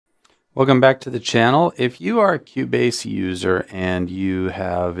Welcome back to the channel. If you are a Cubase user and you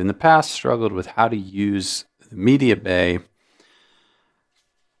have in the past struggled with how to use MediaBay,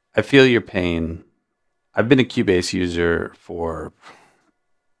 I feel your pain. I've been a Cubase user for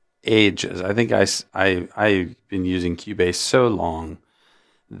ages. I think I've been using Cubase so long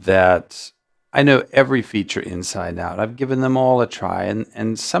that I know every feature inside out. I've given them all a try,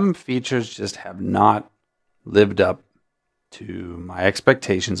 and some features just have not lived up to my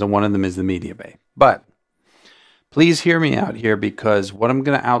expectations, and one of them is the MediaBay. But please hear me out here, because what I'm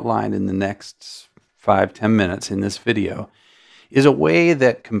going to outline in the next 5-10 minutes in this video is a way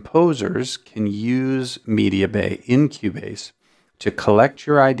that composers can use MediaBay in Cubase to collect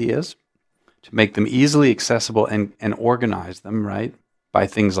your ideas, to make them easily accessible and organize them, right, by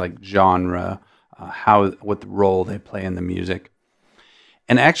things like genre, what the role they play in the music,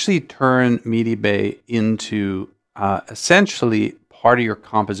 and actually turn MediaBay into essentially part of your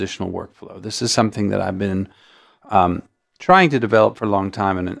compositional workflow. This is something that I've been trying to develop for a long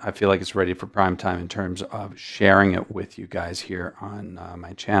time, and I feel like it's ready for prime time in terms of sharing it with you guys here on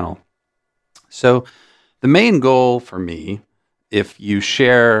my channel. So the main goal for me, if you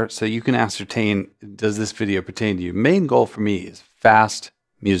share, so you can ascertain, does this video pertain to you? Main goal for me is fast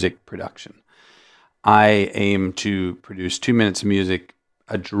music production. I aim to produce 2 minutes of music,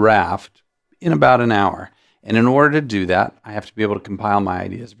 a draft, in about an hour. And in order to do that, I have to be able to compile my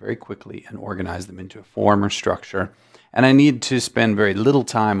ideas very quickly and organize them into a form or structure. And I need to spend very little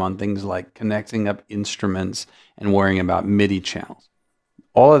time on things like connecting up instruments and worrying about MIDI channels.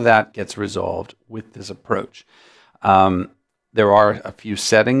 All of that gets resolved with this approach. There are a few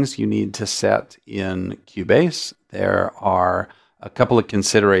settings you need to set in Cubase. There are a couple of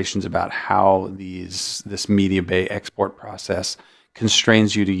considerations about how this MediaBay export process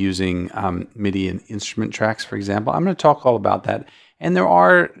constrains you to using MIDI and instrument tracks, for example. I'm going to talk all about that. And there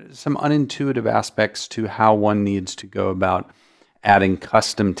are some unintuitive aspects to how one needs to go about adding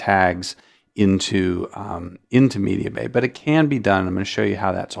custom tags into MediaBay, but it can be done. I'm going to show you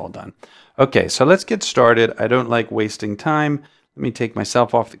how that's all done. Okay, so let's get started. I don't like wasting time. Let me take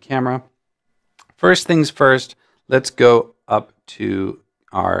myself off the camera. First things first, let's go up to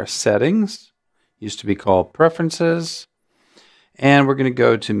our settings. Used to be called preferences. And we're going to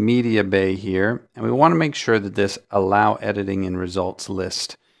go to MediaBay here, and we want to make sure that this Allow Editing in Results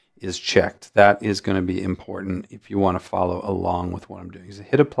list is checked. That is going to be important if you want to follow along with what I'm doing. So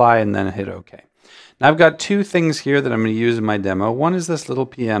hit Apply and then hit OK. Now I've got two things here that I'm going to use in my demo. One is this little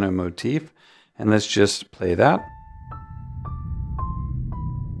piano motif, and let's just play that.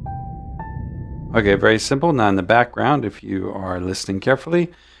 Okay, very simple. Now in the background, if you are listening carefully,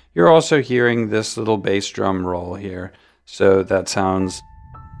 you're also hearing this little bass drum roll here. So that sounds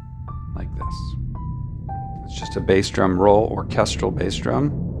like this. It's just a bass drum roll, orchestral bass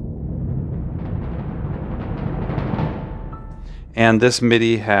drum. And this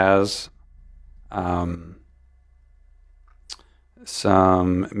MIDI has some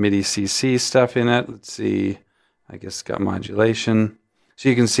MIDI CC stuff in it. Let's see, I guess it's got modulation. So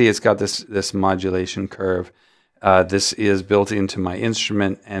you can see it's got this modulation curve. This is built into my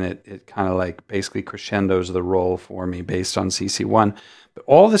instrument, and it kind of like basically crescendos the roll for me based on CC1. But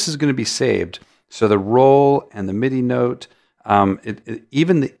all this is going to be saved. So the roll and the MIDI note,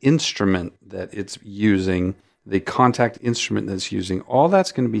 even the instrument that it's using, the contact instrument that it's using, all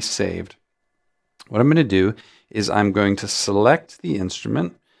that's going to be saved. What I'm going to do is I'm going to select the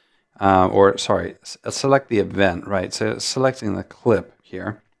instrument, select the event, right? So selecting the clip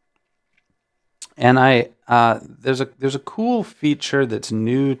here. And there's a cool feature that's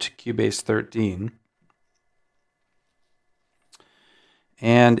new to Cubase 13,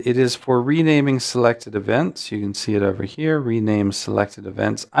 and it is for renaming selected events. You can see it over here, rename selected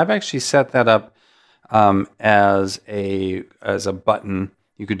events. I've actually set that up as a button.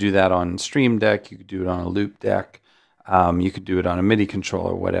 You could do that on Stream Deck, you could do it on a loop deck, you could do it on a MIDI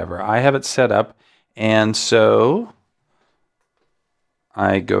controller, whatever. I have it set up, and so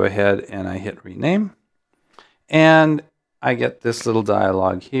I go ahead and I hit rename, and I get this little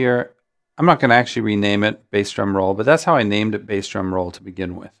dialog here. I'm not going to actually rename it bass drum roll, but that's how I named it bass drum roll to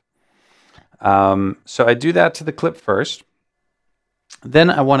begin with. So I do that to the clip first. Then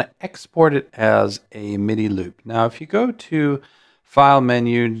I want to export it as a MIDI loop. Now if you go to File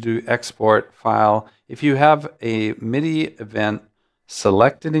menu, do Export File, if you have a MIDI event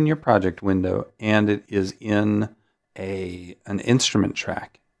selected in your project window and it is in an instrument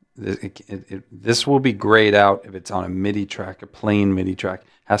track, this will be grayed out if it's on a MIDI track, a plain MIDI track. It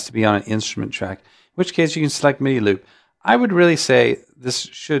has to be on an instrument track, in which case you can select MIDI loop. I would really say this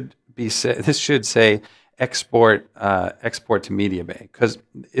should say export to MediaBay, because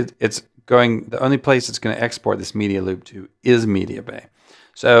it's going, the only place it's going to export this media loop to is MediaBay.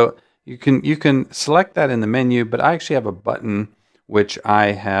 So you can select that in the menu, but I actually have a button which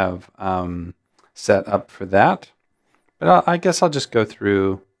I have set up for that. But I guess I'll just go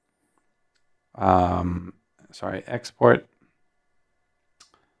through, sorry, export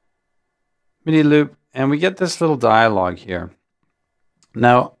MIDI loop, and we get this little dialog here.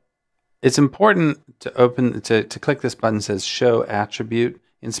 Now, it's important to to click this button that says Show Attribute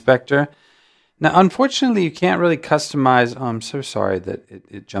Inspector. Now, unfortunately, you can't really customize. Oh, I'm so sorry that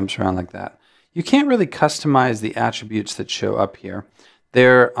it jumps around like that. You can't really customize the attributes that show up here.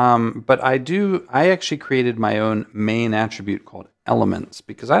 But I actually created my own main attribute called Elements,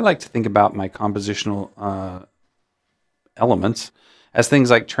 because I like to think about my compositional elements as things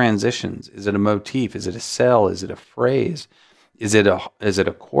like transitions. Is it a motif? Is it a cell? Is it a phrase? Is it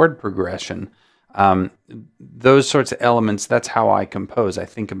a chord progression? Those sorts of elements, that's how I compose. I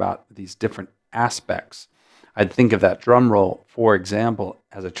think about these different aspects. I'd think of that drum roll, for example,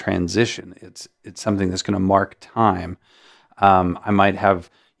 as a transition. It's something that's going to mark time. I might have,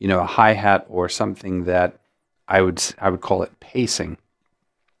 a hi-hat or something that I would call it pacing.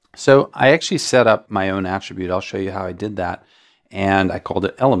 So I actually set up my own attribute. I'll show you how I did that. And I called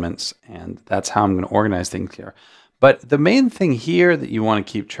it Elements, and that's how I'm going to organize things here. But the main thing here that you want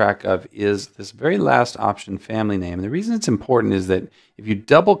to keep track of is this very last option, family name. And the reason it's important is that if you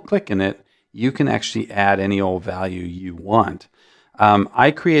double click in it, you can actually add any old value you want.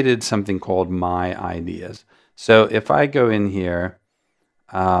 I created something called My Ideas. So if I go in here,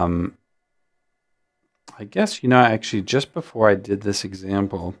 I guess, actually just before I did this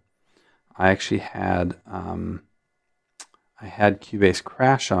example, I actually had Cubase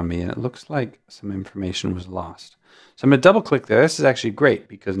crash on me, and it looks like some information was lost. So I'm going to double click there. This is actually great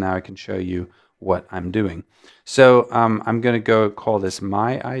because now I can show you what I'm doing. So I'm going to go call this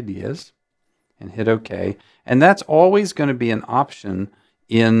My Ideas and hit OK. And that's always going to be an option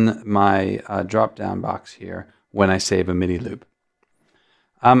in my drop-down box here when I save a MIDI loop.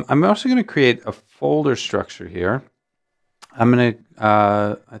 I'm also going to create a folder structure here. I'm going to,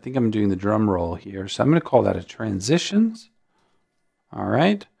 I think I'm doing the drum roll here. So I'm going to call that a Transitions. All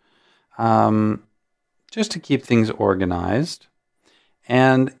right. Just to keep things organized.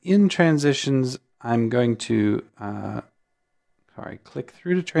 And in Transitions, I'm going to, click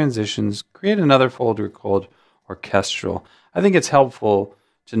through to Transitions, create another folder called Orchestral. I think it's helpful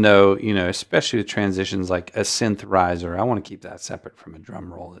to know, especially with transitions like a synth riser. I want to keep that separate from a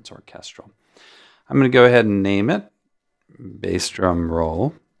drum roll that's orchestral. I'm going to go ahead and name it Bass Drum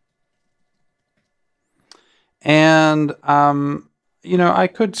Roll. And, I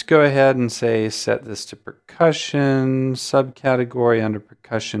could go ahead and say set this to percussion, subcategory under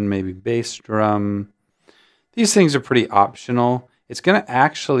percussion, maybe bass drum. These things are pretty optional. It's going to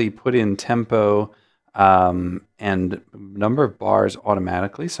actually put in tempo and number of bars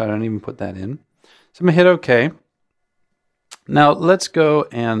automatically, so I don't even put that in. So I'm going to hit OK. Now let's go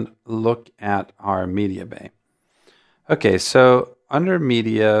and look at our MediaBay. Okay, so under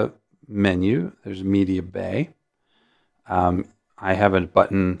Media menu, there's MediaBay. I have a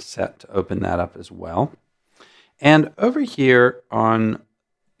button set to open that up as well. And over here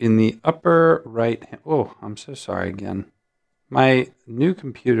in the upper right hand, oh, I'm so sorry again. My new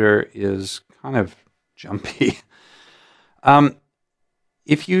computer is kind of jumpy.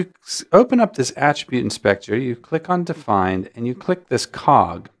 If you open up this attribute inspector, you click on Defined and you click this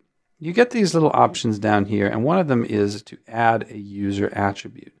cog, you get these little options down here, and one of them is to add a user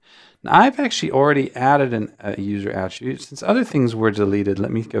attribute. Now, I've actually already added a user attribute. Since other things were deleted,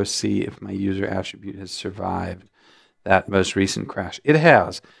 let me go see if my user attribute has survived that most recent crash. It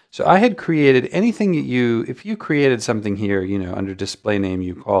has. So I had created anything that if you created something here, under display name,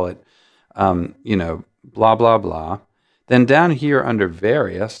 you call it, blah, blah, blah. Then down here under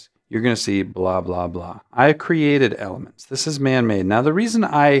various, you're going to see blah, blah, blah. I created elements. This is man-made. Now, the reason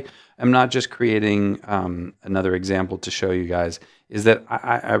I am not just creating another example to show you guys is that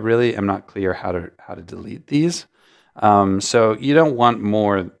I really am not clear how to delete these. So you don't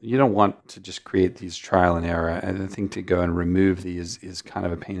want to just create these trial and error. I think to go and remove these is kind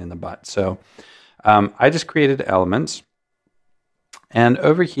of a pain in the butt. So I just created elements. And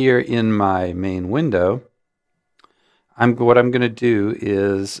over here in my main window, what I'm going to do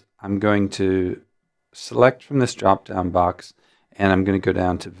is I'm going to select from this drop-down box, and I'm going to go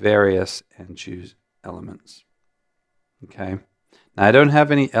down to Various and choose Elements. Okay. Now I don't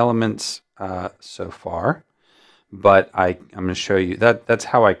have any elements so far, but I'm going to show you that's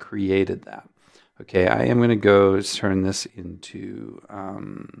how I created that. Okay, I am going to go turn this into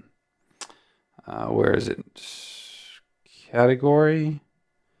where is it? Category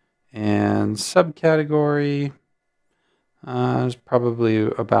and subcategory is probably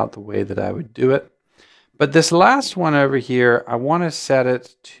about the way that I would do it. But this last one over here, I want to set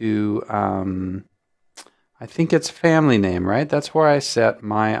it to, I think it's family name, right? That's where I set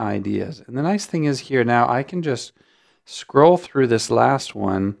my ideas. And the nice thing is here now, I can just scroll through this last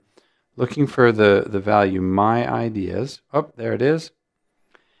one, looking for the value my ideas. Oh, there it is.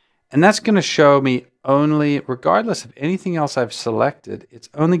 And that's going to show me only, regardless of anything else I've selected, it's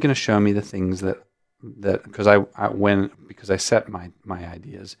only going to show me the things that because I set my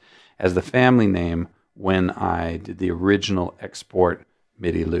ideas as the family name when I did the original export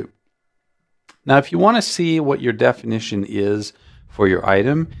MIDI loop. Now, if you want to see what your definition is for your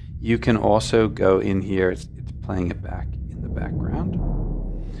item, you can also go in here. It's playing it back in the background.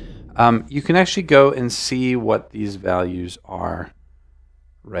 You can actually go and see what these values are.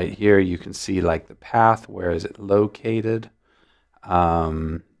 Right here, you can see like the path, where is it located.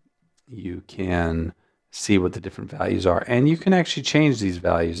 You can see what the different values are, and you can actually change these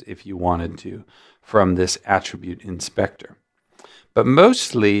values if you wanted to from this attribute inspector. But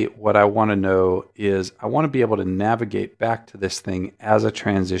mostly what I want to know is I want to be able to navigate back to this thing as a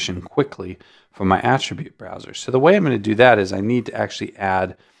transition quickly from my attribute browser. So the way I'm going to do that is I need to actually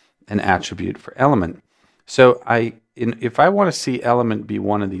add an attribute for element. So if I want to see element be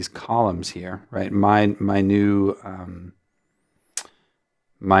one of these columns here, right? My new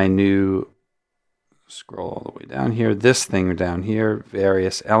scroll all the way down here, this thing down here,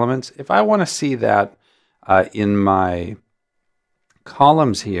 various elements. If I want to see that in my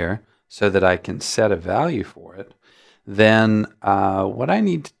columns here so that I can set a value for it, then what I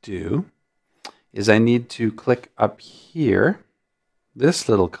need to do is I need to click up here, this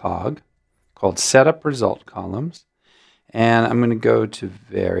little cog called Setup Result Columns, and I'm going to go to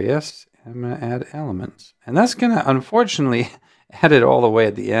Various, and I'm going to add Elements. And that's going to, unfortunately, add it all the way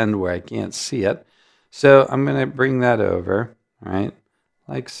at the end where I can't see it. So I'm going to bring that over, right,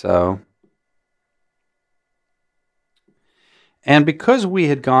 like so. And because we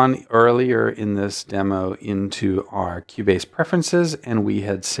had gone earlier in this demo into our Cubase preferences and we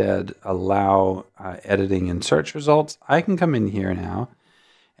had said allow editing in search results, I can come in here now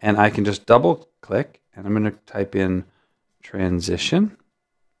and I can just double click and I'm going to type in transition.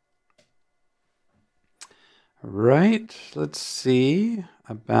 Right, let's see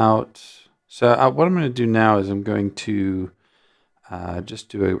about, so what I'm going to do now is I'm going to just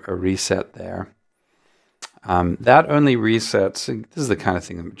do a reset there. That only resets, this is the kind of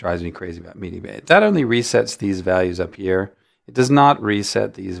thing that drives me crazy about MediaBay. That only resets these values up here. It does not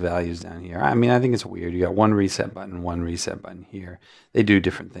reset these values down here. I mean, I think it's weird. You got one reset button here. They do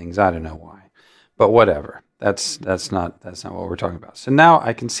different things. I don't know why, but whatever. That's not what we're talking about. So now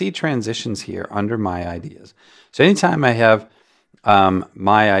I can see transitions here under my ideas. So anytime I have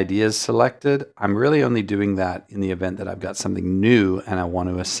my ideas selected, I'm really only doing that in the event that I've got something new and I want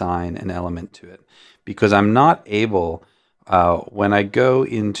to assign an element to it. Because I'm not able, when I go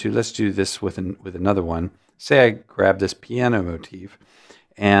into, let's do this with another one. Say I grab this piano motif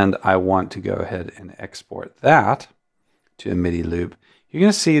and I want to go ahead and export that to a MIDI loop. You're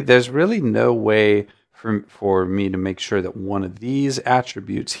going to see there's really no way for me to make sure that one of these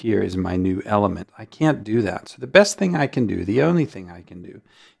attributes here is my new element. I can't do that. So the best thing I can do, the only thing I can do,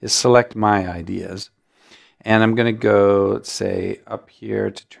 is select my ideas. And I'm going to go, let's say, up here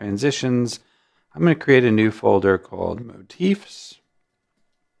to transitions. I'm going to create a new folder called Motifs.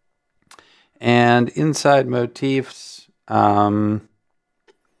 And inside Motifs, I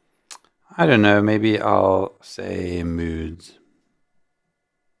don't know, maybe I'll say Moods,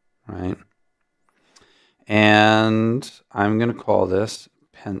 right? And I'm going to call this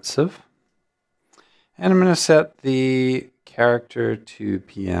Pensive. And I'm going to set the character to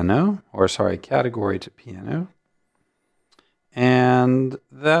piano, or sorry, category to piano. And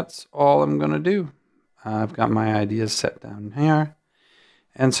that's all I'm going to do. I've got my ideas set down here.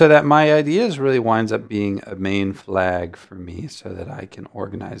 And so that my ideas really winds up being a main flag for me so that I can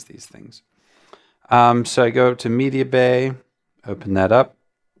organize these things. So I go to MediaBay, open that up.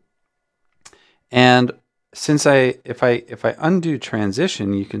 And since if I undo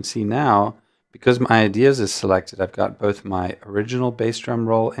transition, you can see now, because my ideas is selected, I've got both my original bass drum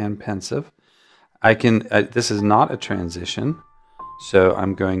roll and pensive. I can, this is not a transition, so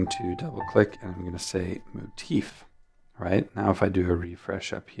I'm going to double click and I'm going to say motif, right? Now if I do a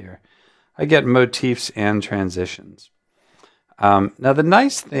refresh up here, I get motifs and transitions. Now the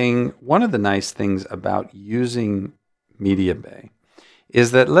nice thing, one of the nice things about using MediaBay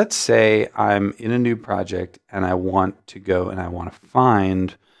is that, let's say I'm in a new project and I want to go and I want to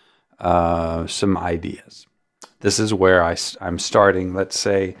find some ideas. This is where I'm starting, let's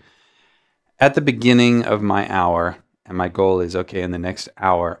say, at the beginning of my hour, and my goal is, okay, in the next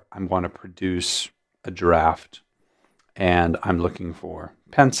hour, I'm going to produce a draft, and I'm looking for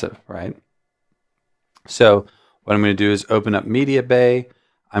pensive, right? So what I'm going to do is open up MediaBay.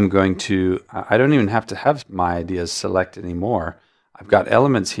 I'm going to, I don't even have to have my ideas selected anymore. I've got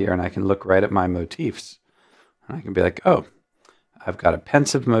elements here, and I can look right at my motifs. And I can be like, oh, I've got a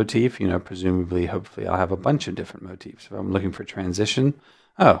pensive motif, you know, presumably, hopefully I'll have a bunch of different motifs. If I'm looking for transition,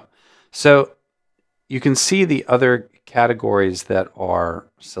 oh. So you can see the other categories that are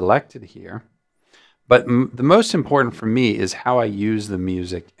selected here. But the most important for me is how I use the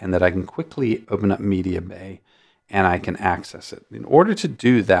music, and that I can quickly open up MediaBay and I can access it. In order to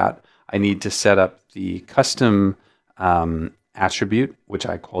do that, I need to set up the custom attribute, which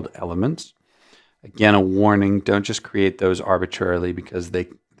I called elements. Again, a warning, don't just create those arbitrarily, because they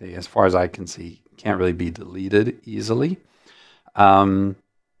as far as I can see, can't really be deleted easily.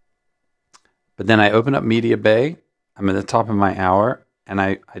 But then I open up MediaBay. I'm at the top of my hour, and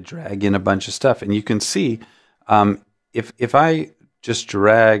I drag in a bunch of stuff. And you can see, if I just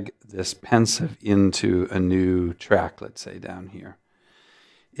drag this pensive into a new track, let's say down here,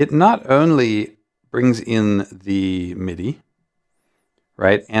 it not only brings in the MIDI,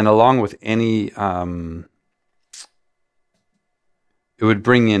 right? And along with any, it would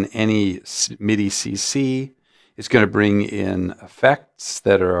bring in any MIDI CC. It's going to bring in effects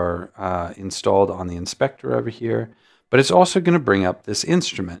that are installed on the inspector over here. But it's also going to bring up this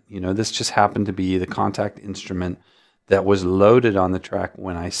instrument. You know, this just happened to be the contact instrument that was loaded on the track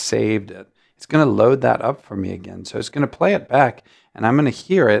when I saved it. It's going to load that up for me again. So it's going to play it back, and I'm going to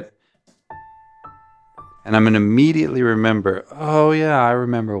hear it. And I'm going to immediately remember, oh yeah, I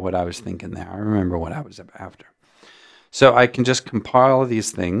remember what I was thinking there. I remember what I was after. So I can just compile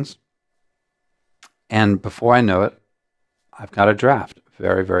these things, and before I know it, I've got a draft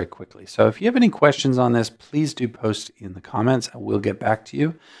very, very quickly. So if you have any questions on this, please do post in the comments. I will get back to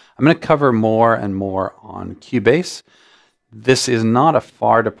you. I'm going to cover more and more on Cubase. This is not a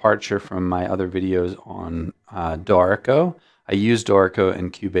far departure from my other videos on Dorico. I use Dorico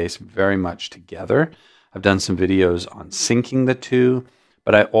and Cubase very much together. I've done some videos on syncing the two,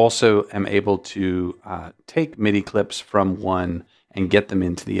 but I also am able to take MIDI clips from one and get them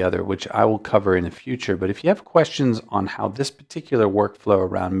into the other, which I will cover in the future. But if you have questions on how this particular workflow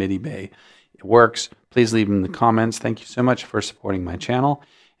around MediaBay works, please leave them in the comments. Thank you so much for supporting my channel,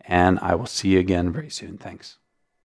 and I will see you again very soon. Thanks.